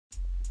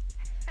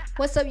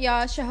What's up,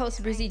 y'all? It's your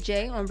host, Brizzy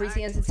J on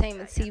Brizzy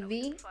Entertainment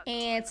TV.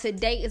 And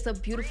today is a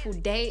beautiful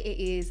day. It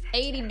is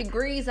 80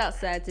 degrees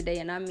outside today,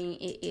 and I mean,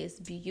 it is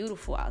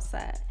beautiful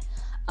outside.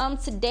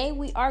 Today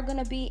we are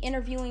going to be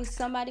interviewing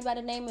somebody by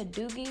the name of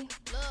Doogie.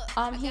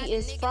 He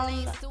is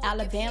from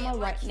Alabama.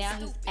 Right now,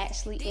 he's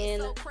actually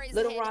in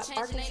Little Rock,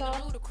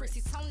 Arkansas.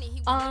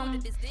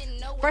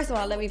 First of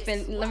all, let me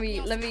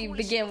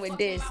begin with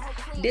this.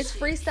 This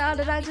freestyle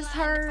that I just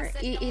heard,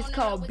 it is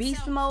called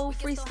Beast Mode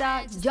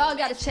Freestyle. Y'all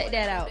gotta check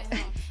that out.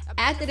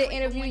 After the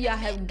interview, y'all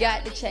have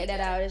got to check that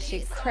out. That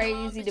shit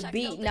crazy. The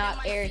beat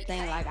knocked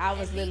everything. Like, I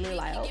was literally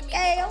like,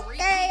 okay,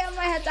 I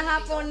might have to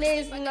hop on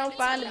this,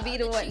 find the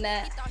beat and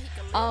whatnot.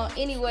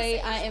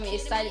 Anyway, I am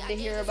excited to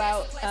hear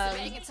about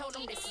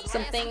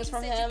some things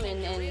from him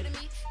and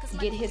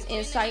get his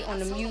insight on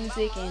the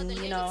music and,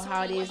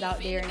 how it is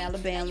out there in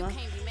Alabama.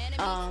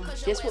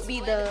 This would be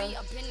the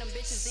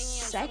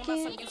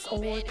second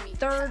or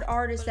third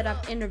artist that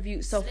I've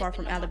interviewed so far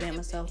from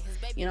Alabama, so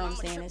you know what I'm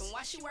saying,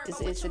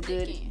 it's a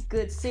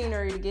good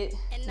scenery to get,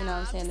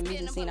 the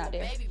music scene out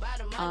there.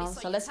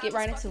 So let's get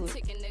right into it.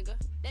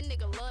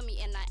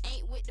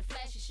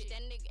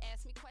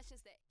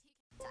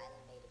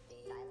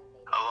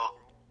 Hello.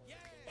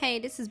 Hey,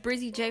 this is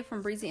Brizzy J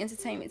from Brizzy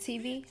Entertainment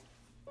TV.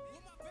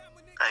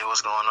 Hey,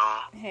 what's going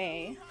on?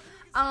 Hey.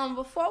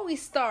 Before we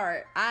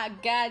start, I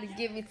gotta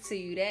give it to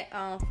you. That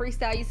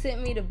freestyle you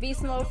sent me, the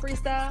Beast Mode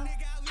freestyle.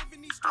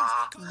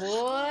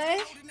 Boy,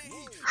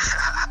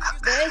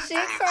 that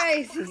shit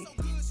crazy.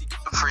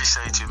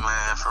 Appreciate you,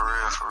 man, for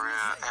real.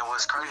 And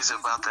what's crazy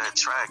about that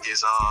track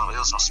is it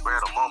was some spur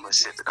of the moment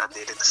shit that I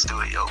did in the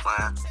studio,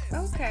 man.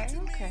 Okay.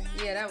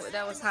 Yeah,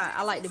 that was hot.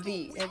 I like the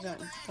beat. That joint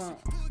was fun.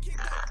 Yeah,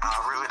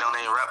 I really don't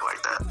even rap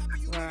like that.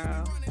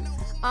 Wow.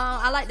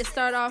 I like to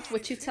start off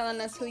with you telling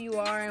us who you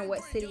are and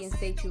what city and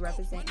state you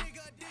represent.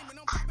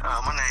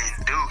 My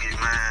name's Doogie,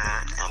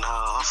 man, and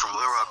I'm from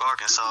Little Rock,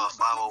 Arkansas.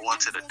 501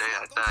 to the day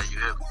I die. You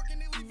hear me?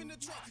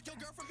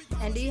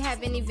 And do you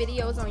have any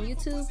videos on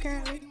YouTube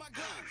currently?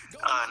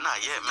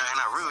 Not yet, man.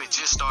 I really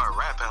just started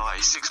rapping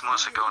like 6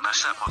 months ago, and I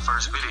shot my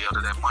first video to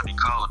that Money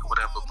Calling or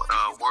whatever. But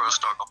World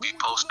Star gonna be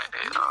posting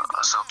it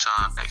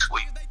sometime next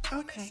week.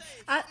 Okay.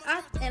 I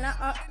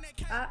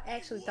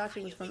actually thought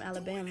you was from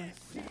Alabama.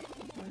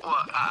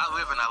 Well, I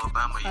live in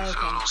Alabama. You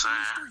feel what I'm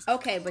saying?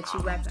 Okay, but you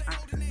rapping.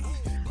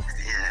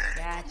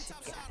 Yeah. Gotcha.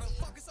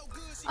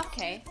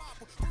 Okay.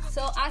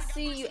 So I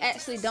see you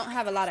actually don't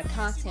have a lot of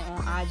content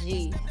on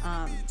IG.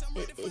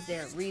 Is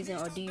there a reason,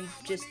 or do you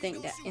just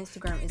think that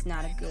Instagram is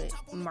not a good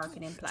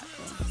marketing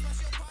platform?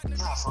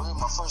 Yeah, for real.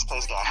 My first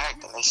page got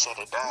hacked and they shut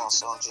it down,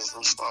 so I'm just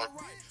restarting.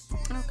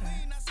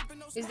 Okay.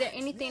 Is there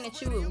anything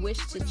that you would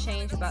wish to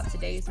change about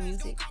today's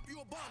music?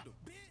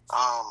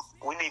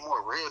 We need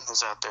more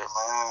realness out there,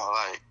 man.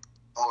 Like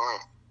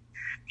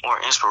more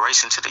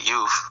inspiration to the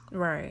youth.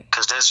 Right.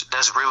 Because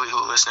that's really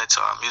who listening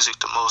to our music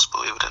the most,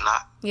 believe it or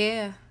not.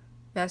 Yeah,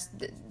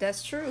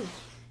 that's true.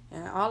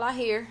 And all I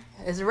hear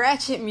is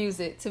ratchet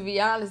music, to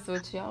be honest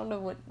with you. I don't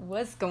know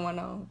what's going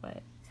on,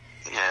 but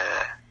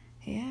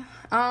yeah.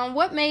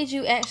 What made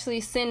you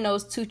actually send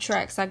those two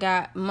tracks? I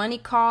got Money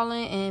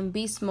Calling and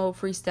Beast Mode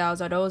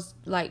Freestyles. Are those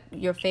like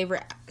your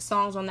favorite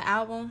songs on the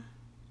album?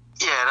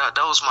 Yeah,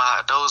 those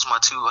my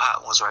two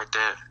hot ones right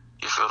there.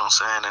 You feel what I'm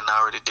saying? And I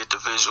already did the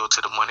visual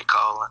to the Money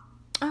Calling.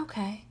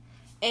 Okay.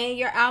 And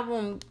your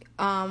album,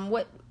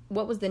 what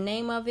was the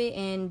name of it,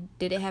 and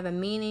did it have a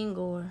meaning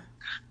or?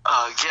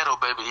 Ghetto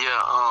Baby,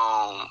 yeah.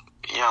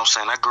 You know what I'm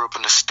saying? I grew up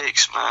in the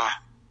sticks, man.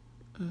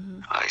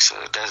 Mm-hmm. Like, so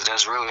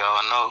that's really all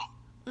I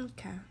know.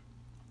 Okay.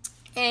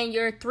 And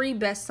your 3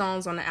 best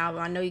songs on the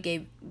album, I know you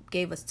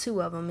gave us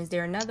 2 of them. Is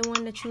there another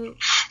one that you?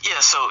 Yeah,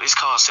 so it's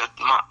called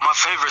my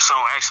favorite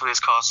song actually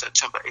is called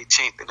September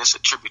 18th, and it's a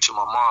tribute to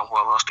my mom who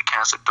I lost to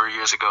cancer 3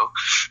 years ago.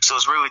 So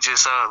it's really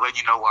just letting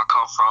you know where I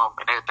come from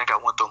and everything I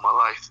went through in my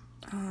life.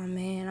 Oh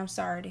man, I'm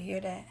sorry to hear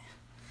that.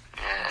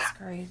 Yeah, that's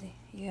crazy.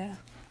 Yeah.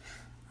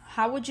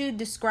 How would you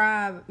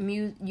describe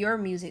your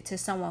music to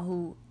someone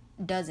who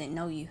doesn't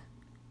know you?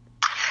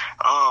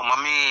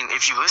 I mean,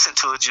 if you listen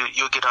to it,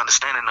 you'll get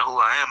understanding of who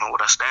I am and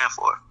what I stand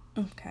for.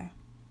 Okay.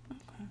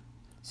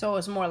 So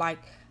it's more like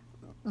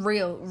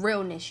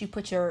realness. You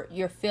put your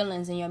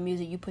feelings in your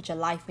music. You put your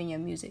life in your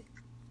music.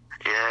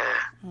 Yeah.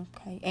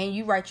 Okay. And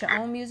you write your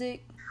own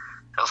music?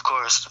 Of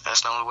course. That's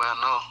the only way I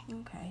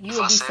know. Okay.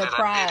 You'll be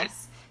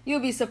surprised.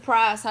 You'll be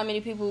surprised how many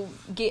people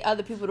get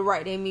other people to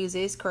write their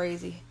music. It's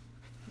crazy.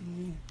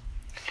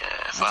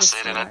 Yeah, if I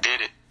said it, I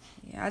did it.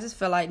 Yeah, I just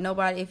feel like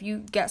if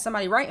you got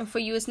somebody writing for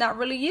you, it's not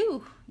really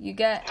you. You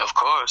got, of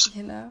course.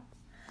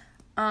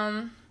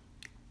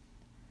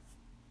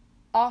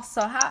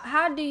 Also,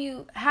 how do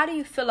you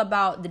feel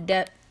about the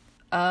death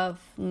of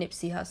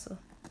Nipsey Hussle?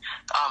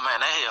 Oh man,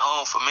 that hit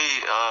home for me.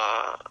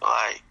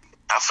 Like,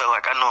 I feel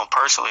like I know him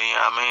personally. You know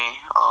what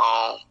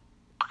I mean?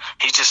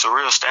 He's just a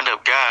real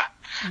stand-up guy,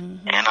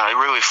 and it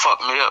really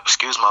fucked me up.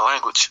 Excuse my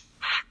language,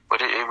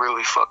 but it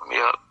really fucked me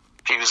up.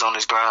 He was on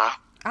his grind.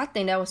 I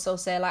think that was so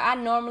sad.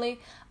 Like,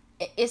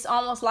 it's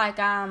almost like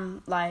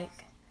I'm like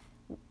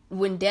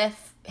when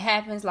death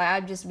happens, like,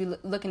 I just be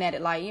looking at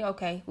it like, yeah,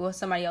 okay, well,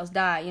 somebody else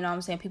died. You know what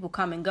I'm saying? People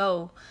come and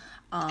go.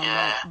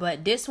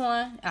 But this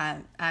one,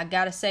 I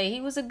gotta say,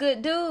 he was a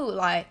good dude.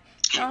 Like,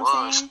 you know what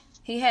I'm saying?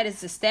 He had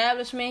his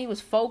establishment. He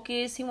was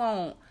focused. He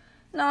won't.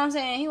 You know what I'm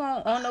saying? He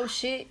won't on no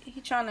shit.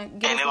 He trying to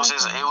get. And it was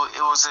his own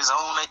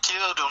that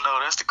killed him though.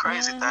 That's the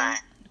crazy thing.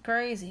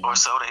 Crazy. Or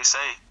so they say.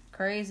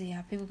 Crazy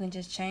how people can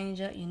just change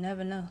up. You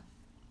never know.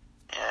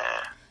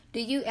 Yeah. Do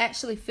you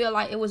actually feel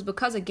like it was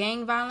because of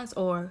gang violence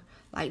or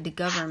like the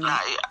government? Nah,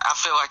 I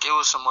feel like it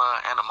was some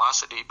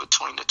animosity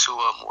between the two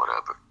of them, or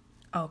whatever.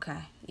 Okay.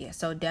 Yeah.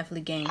 So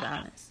definitely gang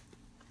violence.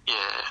 Yeah.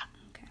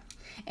 Okay.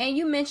 And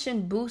you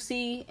mentioned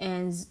Boosie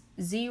and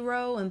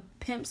Zero and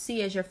Pimp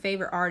C as your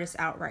favorite artists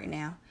out right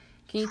now.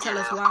 Can you tell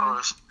us why? Of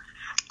course.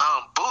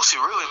 Boosie,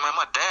 really, man.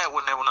 My dad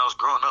wasn't there when I was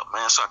growing up,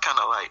 man. So I kind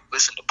of like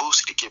listened to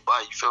Boosie to get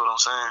by. You feel what I'm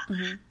saying?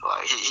 Mm-hmm.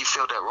 Like he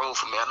filled that role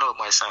for me. I know it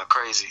might sound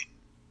crazy.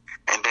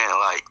 And then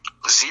like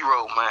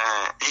Zero,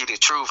 man, he the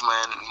truth,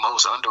 man.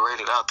 Most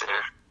underrated out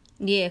there.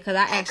 Yeah, because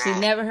I actually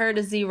never heard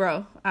of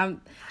Zero. You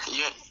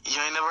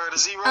ain't never heard of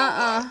Zero?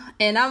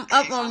 And I'm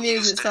up on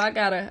music, so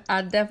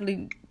I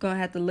definitely gonna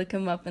have to look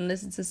him up and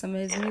listen to some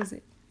of his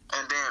music.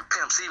 And then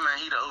Pimp C, man,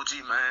 he the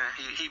OG, man.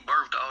 He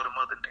birthed all them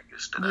other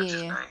niggas that I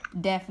just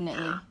named.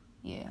 Definitely.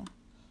 Yeah.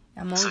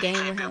 I'm on game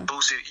with him.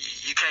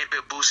 You can't be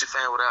a Boosie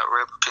fan without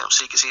rapping Pimp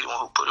C, because he the one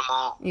who put him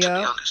on, to be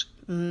honest.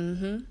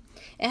 Mm-hmm.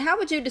 And how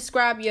would you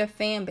describe your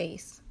fan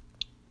base?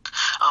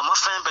 My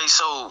fan base,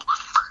 so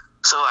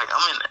like,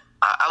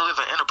 I live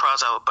in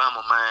Enterprise,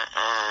 Alabama, man,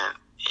 and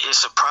it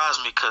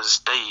surprised me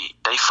because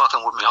they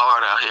fucking with me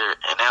hard out here,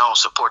 and they don't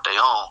support their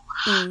own.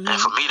 Mm-hmm.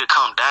 And for me to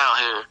come down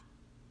here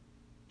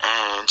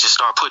and just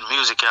start putting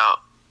music out,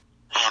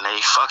 and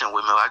they fucking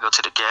with me. I go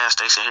to the gas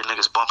station, hear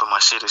niggas bumping my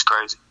shit. It's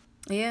crazy.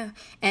 Yeah,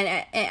 and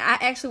I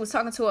actually was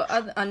talking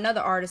to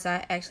another artist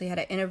I actually had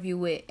an interview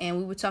with, and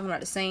we were talking about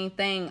the same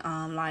thing.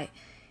 Like,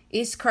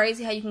 it's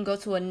crazy how you can go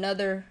to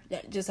another,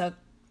 just a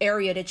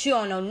area that you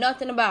don't know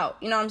nothing about.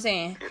 You know what I'm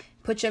saying?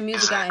 Put your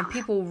music out and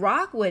people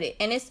rock with it,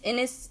 and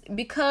it's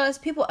because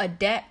people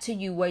adapt to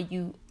you where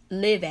you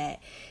live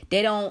at.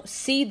 They don't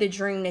see the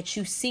dream that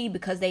you see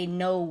because they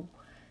know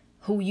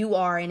who you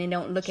are, and they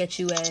don't look at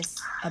you as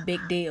a big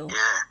deal.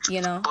 Yeah.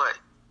 You know? But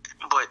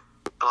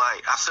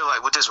like, I feel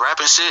like with this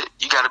rapping shit,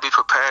 you got to be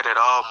prepared at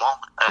all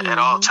moments, at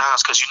all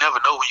times, because you never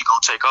know when you're going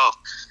to take off.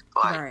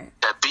 Like,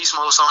 that Beast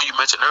Mode song you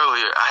mentioned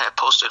earlier, I had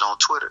posted on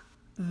Twitter.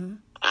 Mm-hmm.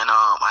 And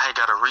I had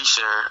got a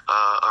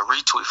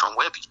retweet from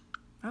Webby.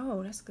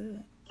 Oh, that's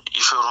good.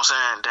 You feel what I'm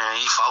saying? Then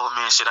he followed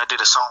me and shit. I did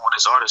a song with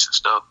his artists and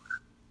stuff.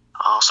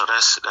 So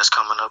that's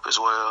coming up as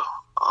well.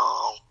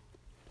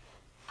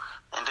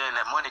 And then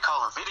that Money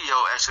Calling video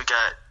actually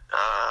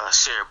got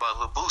shared by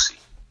Lil Boosie.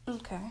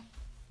 Okay.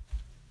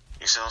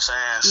 You see what I'm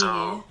saying?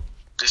 So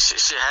this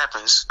shit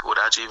happens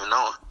without you even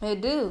knowing.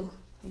 It do.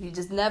 You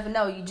just never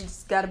know. You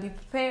just got to be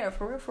prepared,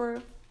 for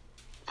real.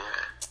 Yeah.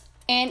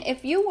 And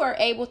if you were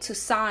able to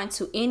sign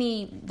to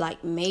any,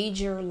 like,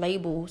 major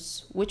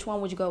labels, which one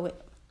would you go with?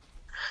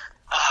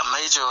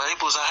 Major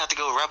labels, I had to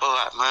go Rap A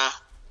Lot, man.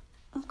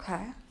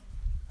 Okay.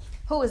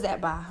 Who is that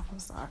by? I'm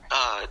sorry.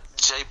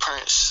 Jay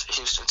Prince,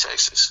 Houston,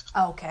 Texas.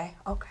 Okay.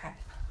 I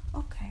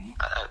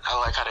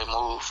like how they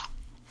move.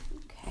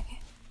 Okay.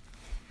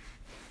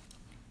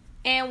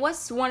 And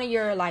what's one of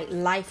your, like,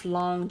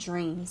 lifelong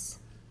dreams?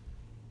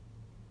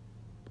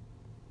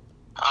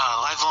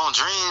 Lifelong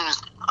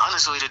dreams,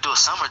 honestly, to do a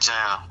summer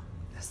jam.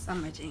 A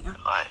summer jam.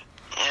 Like,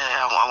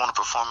 yeah, I want to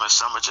perform at a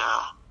summer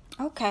jam.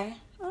 Okay.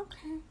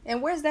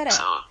 And where's that at?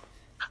 So,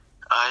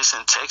 it's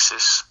in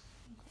Texas.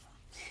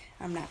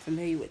 I'm not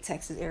familiar with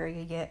Texas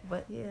area yet,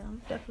 but yeah,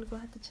 I'm definitely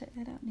going to have to check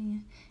that out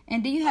then.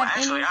 And do you have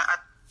actually,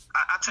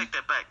 I take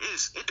that back.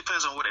 It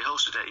depends on where they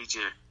host it at each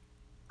year.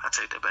 I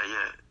take that back,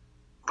 yeah.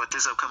 But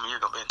this upcoming year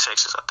going to be in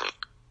Texas, I think.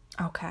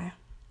 Okay.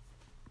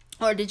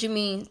 Or did you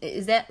mean,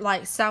 is that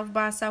like South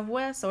by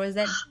Southwest, or is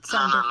that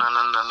something?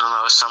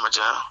 No, it's Summer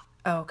Jam.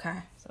 Okay,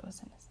 so it's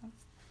in the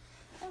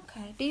summer.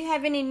 Okay. Do you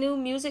have any new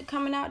music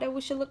coming out that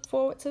we should look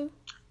forward to?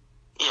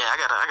 Yeah, I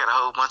got a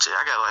whole bunch of.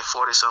 I got like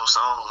 40-some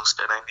songs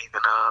that ain't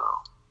even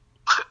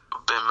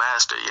been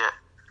mastered yet.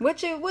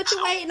 What you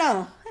waiting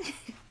on?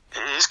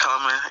 It's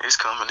coming.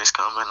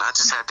 I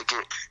just have to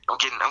get. I'm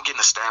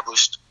getting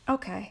established.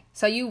 Okay,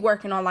 so you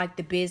working on like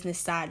the business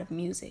side of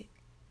music?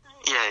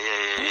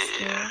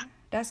 Yeah.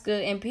 That's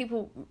good, and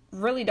people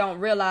really don't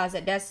realize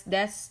that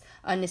that's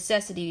a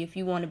necessity if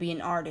you want to be an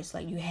artist.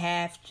 Like, you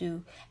have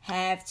to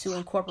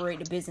incorporate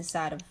the business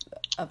side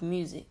of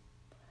music.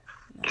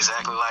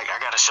 Exactly. Like, I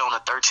got a show on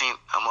the 13th.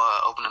 I'm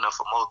opening up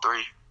for Mo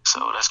 3,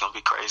 so that's gonna be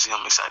crazy.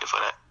 I'm excited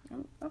for that.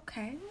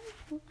 Okay,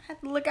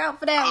 have to look out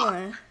for that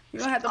one. You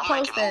don't have to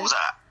post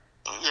that.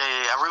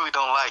 I really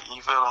don't like.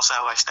 You feel what I'm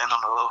saying? Like, stand on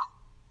the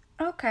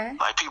low. Okay.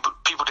 Like, people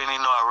didn't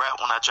even know I rap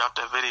when I dropped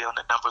that video, and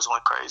the numbers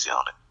went crazy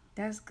on it.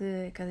 That's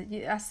good, because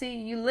I see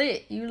you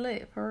lit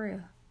for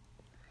real.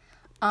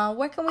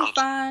 Where can we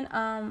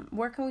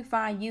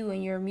find you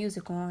and your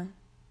music on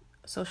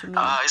social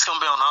media? It's gonna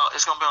be on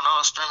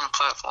all streaming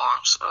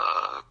platforms.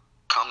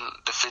 come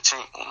the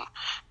 15th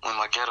when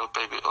my Ghetto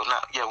Baby,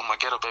 when my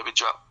Ghetto Baby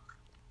drop.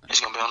 It's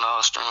gonna be on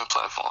all streaming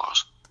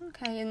platforms.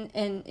 Okay,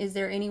 and is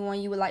there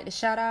anyone you would like to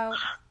shout out?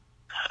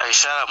 Hey,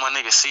 shout out my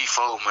nigga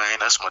C4, man.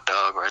 That's my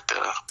dog right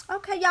there.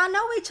 Okay, y'all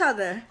know each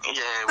other.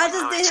 Yeah, I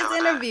just did his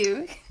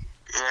interview.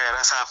 Yeah,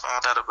 that's how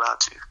I found out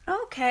about you.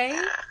 Okay,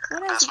 yeah,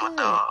 well, that's good. My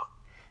dog.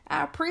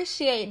 I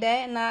appreciate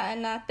that,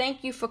 and I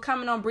thank you for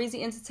coming on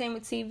Brizzy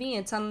Entertainment TV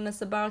and telling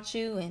us about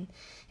you,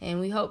 and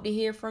we hope to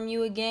hear from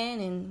you again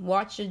and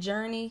watch your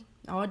journey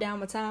all down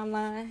my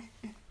timeline.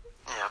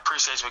 Yeah, I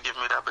appreciate you for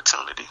giving me the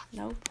opportunity.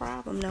 No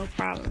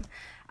problem.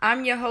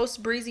 I'm your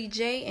host, Brizzy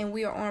J, and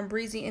we are on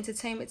Brizzy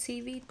Entertainment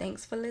TV.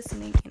 Thanks for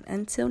listening, and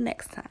until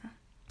next time.